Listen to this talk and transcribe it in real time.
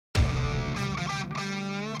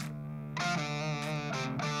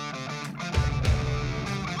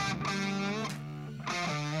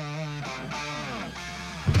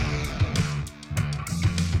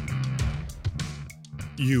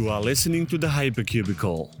You are listening to the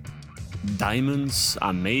Hypercubicle. Diamonds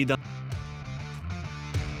are made up.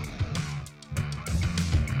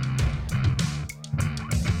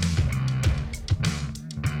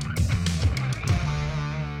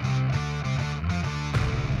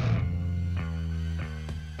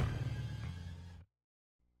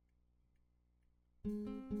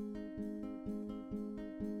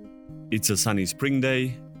 It's a sunny spring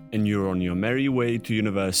day, and you're on your merry way to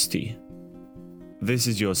university. This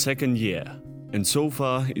is your second year, and so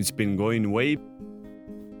far it's been going way.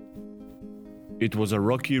 It was a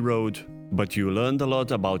rocky road, but you learned a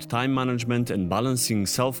lot about time management and balancing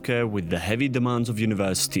self-care with the heavy demands of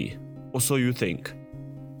university, or so you think.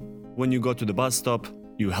 When you got to the bus stop,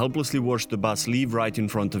 you helplessly watched the bus leave right in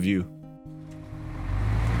front of you.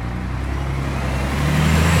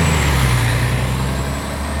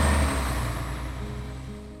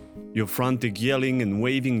 Your frantic yelling and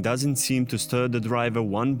waving doesn't seem to stir the driver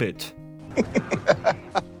one bit.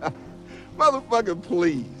 Motherfucker,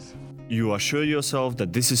 please. You assure yourself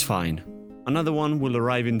that this is fine. Another one will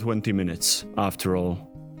arrive in 20 minutes, after all.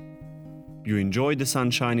 You enjoy the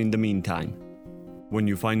sunshine in the meantime. When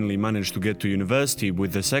you finally manage to get to university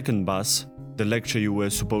with the second bus, the lecture you were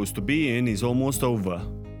supposed to be in is almost over.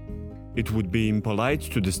 It would be impolite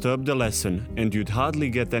to disturb the lesson, and you'd hardly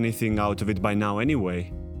get anything out of it by now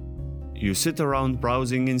anyway. You sit around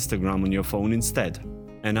browsing Instagram on your phone instead,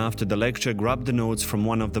 and after the lecture grab the notes from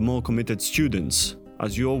one of the more committed students,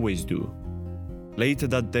 as you always do. Later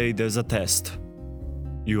that day there's a test.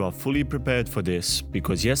 You are fully prepared for this,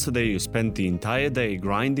 because yesterday you spent the entire day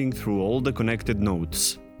grinding through all the connected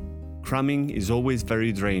notes. Cramming is always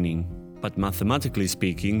very draining, but mathematically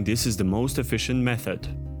speaking this is the most efficient method,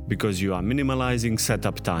 because you are minimalizing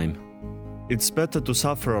setup time. It's better to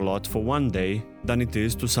suffer a lot for one day than it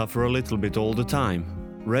is to suffer a little bit all the time.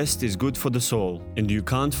 Rest is good for the soul, and you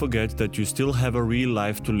can't forget that you still have a real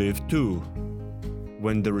life to live too.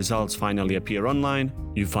 When the results finally appear online,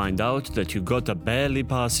 you find out that you got a barely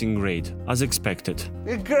passing grade, as expected.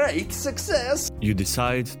 A great success. You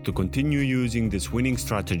decide to continue using this winning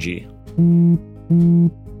strategy.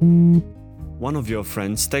 One of your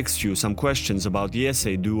friends texts you some questions about the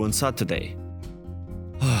essay due on Saturday.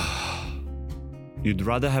 You'd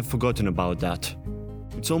rather have forgotten about that.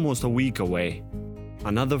 It's almost a week away.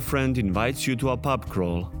 Another friend invites you to a pub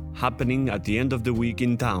crawl, happening at the end of the week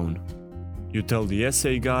in town. You tell the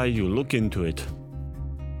essay guy you look into it.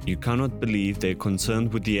 You cannot believe they're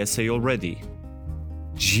concerned with the essay already.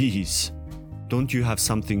 Jeez, don't you have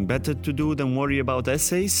something better to do than worry about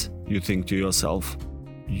essays? You think to yourself.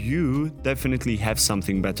 You definitely have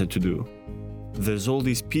something better to do. There's all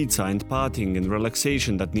this pizza and partying and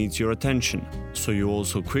relaxation that needs your attention, so you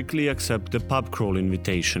also quickly accept the pub crawl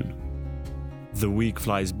invitation. The week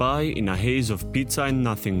flies by in a haze of pizza and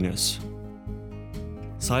nothingness.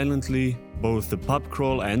 Silently, both the pub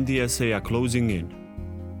crawl and the essay are closing in.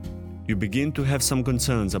 You begin to have some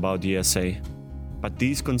concerns about the essay, but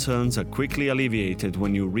these concerns are quickly alleviated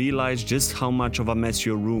when you realize just how much of a mess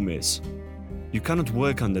your room is. You cannot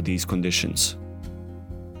work under these conditions.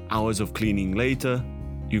 Hours of cleaning later,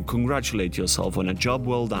 you congratulate yourself on a job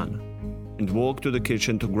well done and walk to the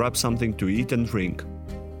kitchen to grab something to eat and drink.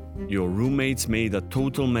 Your roommates made a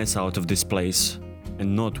total mess out of this place,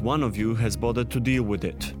 and not one of you has bothered to deal with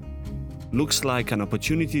it. Looks like an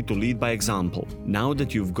opportunity to lead by example, now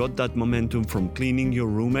that you've got that momentum from cleaning your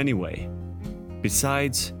room anyway.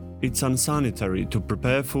 Besides, it's unsanitary to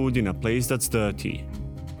prepare food in a place that's dirty.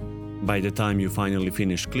 By the time you finally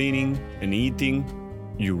finish cleaning and eating,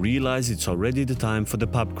 you realize it's already the time for the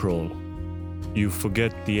pub crawl. You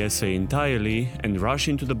forget the essay entirely and rush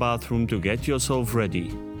into the bathroom to get yourself ready.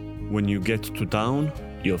 When you get to town,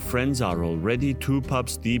 your friends are already 2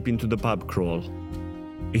 pubs deep into the pub crawl.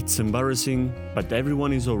 It's embarrassing, but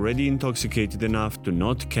everyone is already intoxicated enough to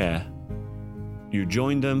not care. You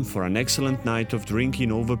join them for an excellent night of drinking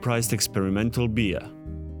overpriced experimental beer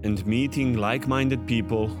and meeting like-minded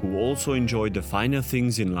people who also enjoy the finer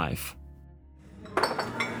things in life.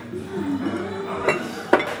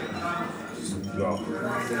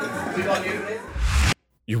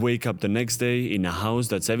 You wake up the next day in a house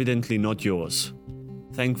that's evidently not yours.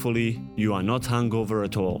 Thankfully, you are not hungover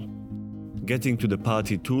at all. Getting to the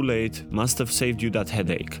party too late must have saved you that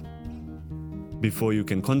headache. Before you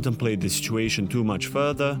can contemplate the situation too much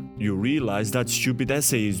further, you realize that stupid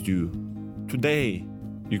essay is due. Today,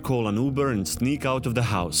 you call an Uber and sneak out of the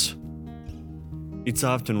house. It's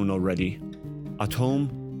afternoon already. At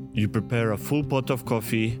home, you prepare a full pot of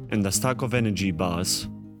coffee and a stack of energy bars.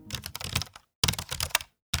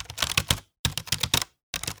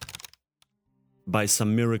 By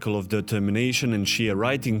some miracle of determination and sheer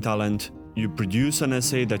writing talent, you produce an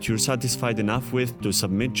essay that you're satisfied enough with to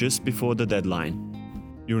submit just before the deadline.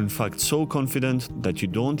 You're in fact so confident that you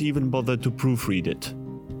don't even bother to proofread it.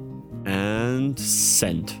 And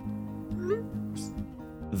send.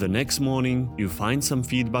 The next morning, you find some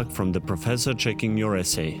feedback from the professor checking your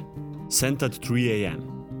essay. Sent at 3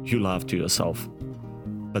 a.m. You laugh to yourself.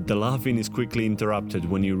 But the laughing is quickly interrupted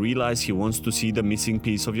when you realize he wants to see the missing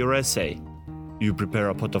piece of your essay. You prepare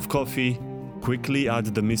a pot of coffee, quickly add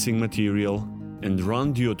the missing material, and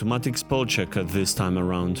run the automatic spell checker this time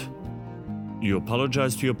around. You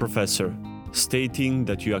apologize to your professor, stating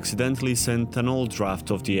that you accidentally sent an old draft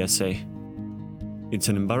of the essay. It's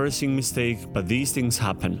an embarrassing mistake, but these things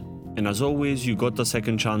happen, and as always, you got a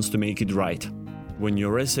second chance to make it right. When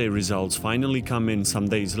your essay results finally come in some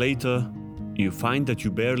days later, you find that you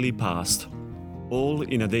barely passed, all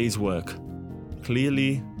in a day's work.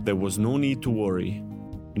 Clearly, there was no need to worry.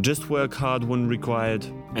 Just work hard when required,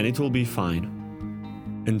 and it will be fine.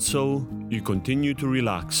 And so, you continue to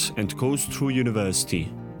relax and coast through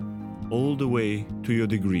university, all the way to your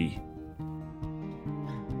degree.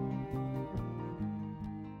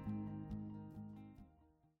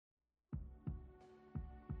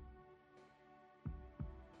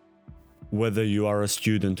 Whether you are a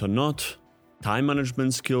student or not, time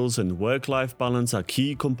management skills and work-life balance are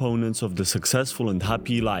key components of the successful and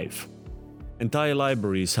happy life. Entire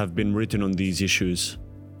libraries have been written on these issues,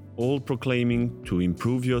 all proclaiming to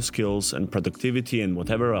improve your skills and productivity and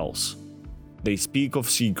whatever else. They speak of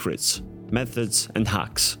secrets, methods, and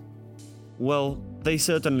hacks. Well, they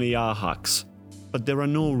certainly are hacks, but there are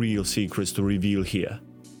no real secrets to reveal here.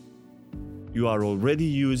 You are already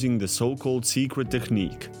using the so-called secret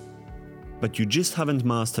technique, but you just haven't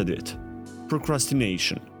mastered it.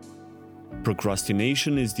 Procrastination.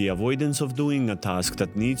 Procrastination is the avoidance of doing a task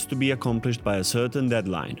that needs to be accomplished by a certain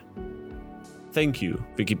deadline. Thank you,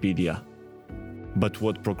 Wikipedia. But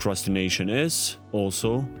what procrastination is,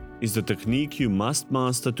 also, is the technique you must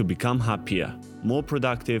master to become happier, more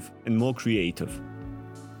productive, and more creative.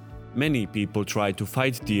 Many people try to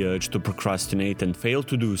fight the urge to procrastinate and fail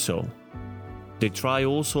to do so. They try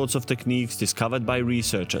all sorts of techniques discovered by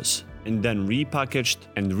researchers, and then repackaged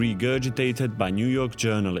and regurgitated by New York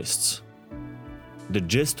journalists. The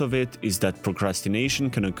gist of it is that procrastination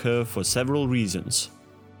can occur for several reasons,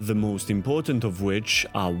 the most important of which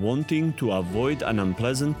are wanting to avoid an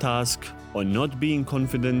unpleasant task or not being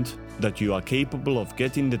confident that you are capable of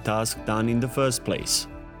getting the task done in the first place.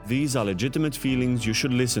 These are legitimate feelings you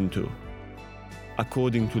should listen to.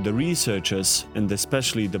 According to the researchers, and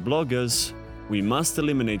especially the bloggers, we must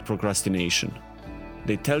eliminate procrastination.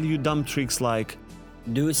 They tell you dumb tricks like,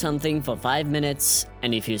 do something for 5 minutes,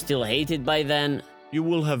 and if you still hate it by then, you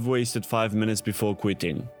will have wasted 5 minutes before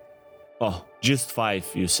quitting. Oh, just 5,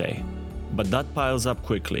 you say. But that piles up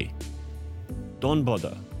quickly. Don't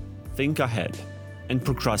bother. Think ahead. And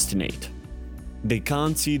procrastinate. They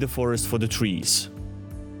can't see the forest for the trees.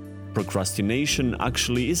 Procrastination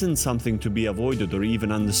actually isn't something to be avoided or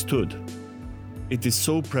even understood. It is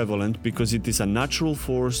so prevalent because it is a natural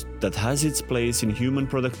force that has its place in human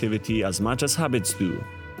productivity as much as habits do.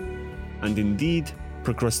 And indeed,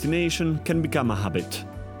 procrastination can become a habit.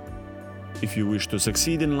 If you wish to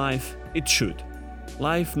succeed in life, it should.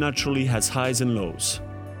 Life naturally has highs and lows.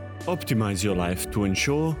 Optimize your life to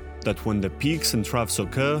ensure that when the peaks and troughs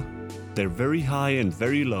occur, they're very high and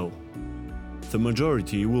very low. The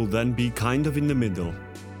majority will then be kind of in the middle.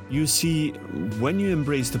 You see, when you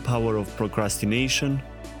embrace the power of procrastination,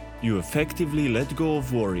 you effectively let go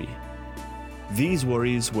of worry. These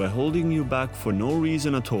worries were holding you back for no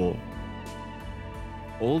reason at all.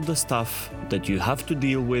 All the stuff that you have to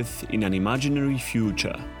deal with in an imaginary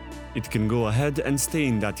future, it can go ahead and stay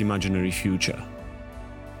in that imaginary future.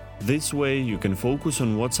 This way you can focus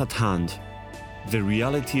on what's at hand, the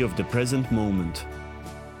reality of the present moment.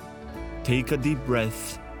 Take a deep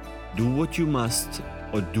breath, do what you must,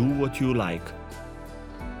 or do what you like.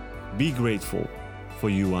 Be grateful, for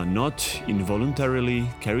you are not involuntarily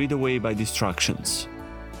carried away by distractions.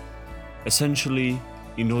 Essentially,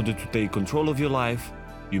 in order to take control of your life,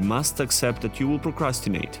 you must accept that you will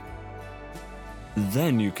procrastinate.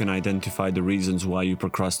 Then you can identify the reasons why you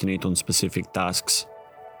procrastinate on specific tasks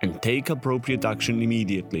and take appropriate action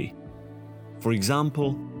immediately. For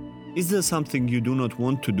example, is there something you do not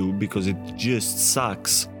want to do because it just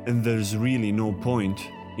sucks and there's really no point,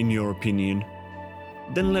 in your opinion?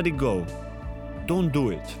 Then let it go. Don't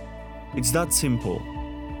do it. It's that simple.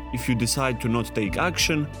 If you decide to not take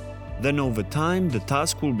action, then over time the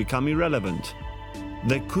task will become irrelevant.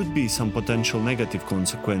 There could be some potential negative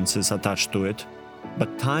consequences attached to it,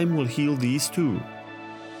 But time will heal these too.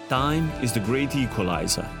 Time is the great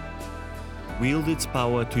equalizer. Wield its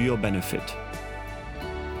power to your benefit.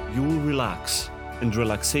 You will relax, and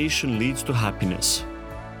relaxation leads to happiness.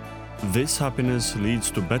 This happiness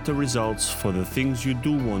leads to better results for the things you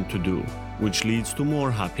do want to do, which leads to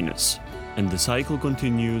more happiness. And the cycle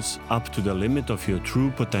continues up to the limit of your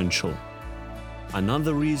true potential.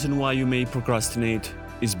 Another reason why you may procrastinate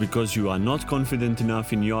is because you are not confident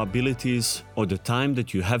enough in your abilities or the time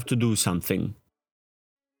that you have to do something.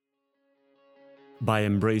 By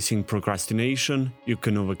embracing procrastination, you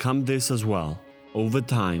can overcome this as well, over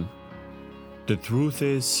time. The truth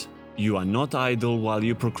is, you are not idle while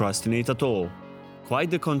you procrastinate at all.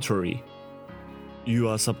 Quite the contrary. You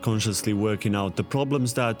are subconsciously working out the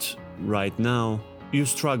problems that, right now, you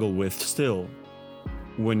struggle with still.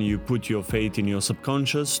 When you put your faith in your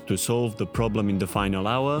subconscious to solve the problem in the final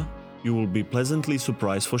hour, you will be pleasantly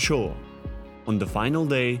surprised for sure. On the final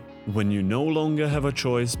day, when you no longer have a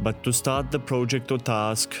choice but to start the project or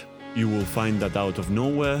task, you will find that out of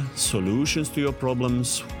nowhere, solutions to your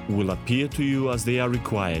problems will appear to you as they are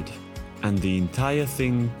required, and the entire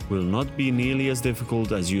thing will not be nearly as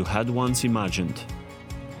difficult as you had once imagined.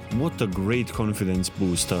 What a great confidence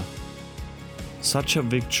booster! Such a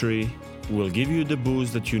victory will give you the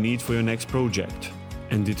boost that you need for your next project,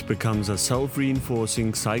 and it becomes a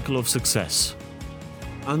self-reinforcing cycle of success.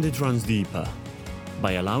 And it runs deeper.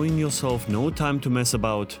 By allowing yourself no time to mess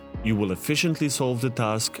about, you will efficiently solve the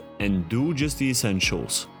task and do just the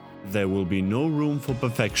essentials. There will be no room for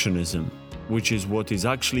perfectionism, which is what is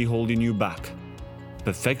actually holding you back.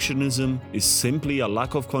 Perfectionism is simply a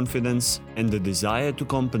lack of confidence and the desire to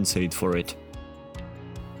compensate for it.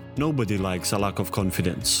 Nobody likes a lack of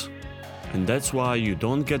confidence. And that's why you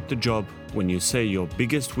don't get the job when you say your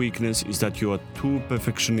biggest weakness is that you are too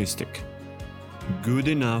perfectionistic. Good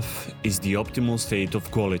enough is the optimal state of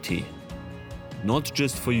quality. Not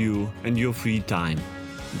just for you and your free time,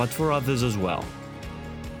 but for others as well.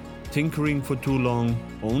 Tinkering for too long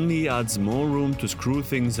only adds more room to screw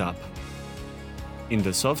things up. In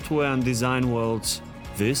the software and design worlds,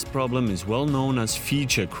 this problem is well known as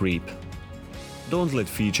feature creep. Don't let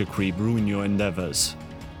feature creep ruin your endeavors.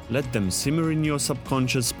 Let them simmer in your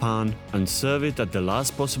subconscious pan and serve it at the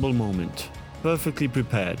last possible moment, perfectly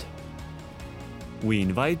prepared. We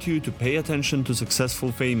invite you to pay attention to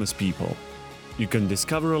successful famous people. You can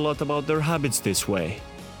discover a lot about their habits this way.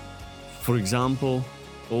 For example,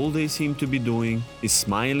 all they seem to be doing is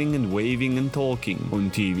smiling and waving and talking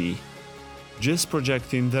on TV, just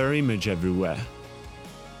projecting their image everywhere.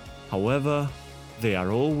 However, they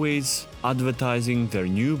are always advertising their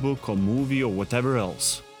new book or movie or whatever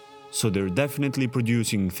else. So they're definitely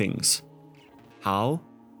producing things. How?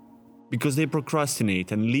 Because they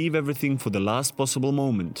procrastinate and leave everything for the last possible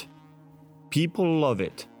moment. People love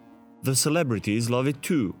it. The celebrities love it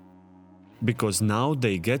too. Because now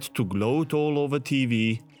they get to gloat all over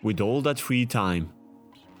TV with all that free time.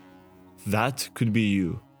 That could be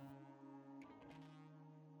you.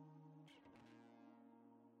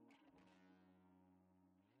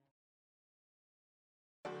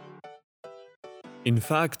 In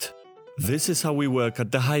fact, this is how we work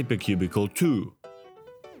at the Hypercubicle too.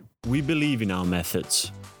 We believe in our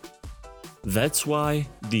methods. That's why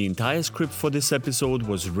the entire script for this episode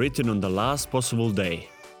was written on the last possible day.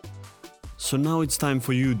 So now it's time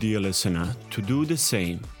for you, dear listener, to do the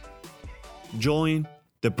same. Join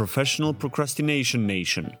the Professional Procrastination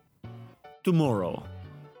Nation. Tomorrow.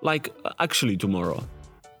 Actually tomorrow.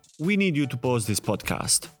 We need you to pause this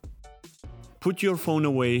podcast. Put your phone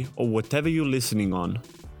away or whatever you're listening on,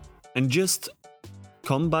 and just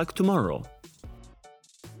come back tomorrow.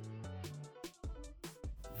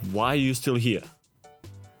 Why are you still here?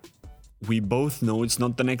 We both know it's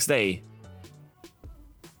not the next day.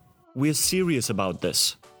 We're serious about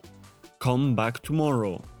this. Come back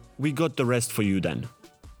tomorrow. We got the rest for you then.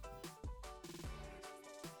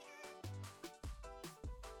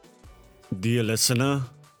 Dear listener,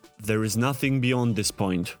 there is nothing beyond this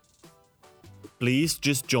point. Please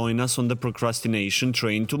just join us on the procrastination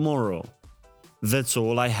train tomorrow. That's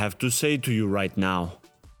all I have to say to you right now.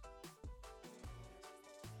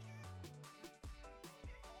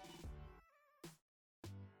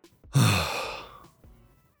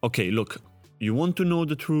 Okay, look, you want to know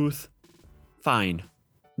the truth? Fine.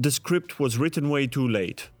 The script was written way too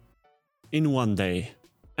late. In one day.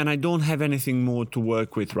 And I don't have anything more to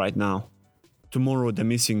work with right now. Tomorrow the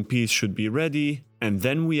missing piece should be ready, and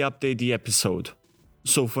then we update the episode.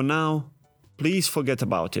 So for now, please forget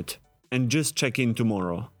about it, and just check in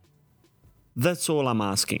tomorrow. That's all I'm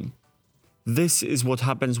asking. This is what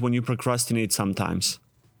happens when you procrastinate sometimes.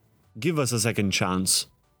 Give us a second chance.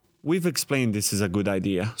 We've explained this is a good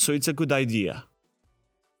idea, so it's a good idea.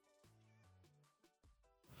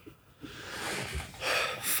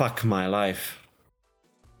 Fuck my life.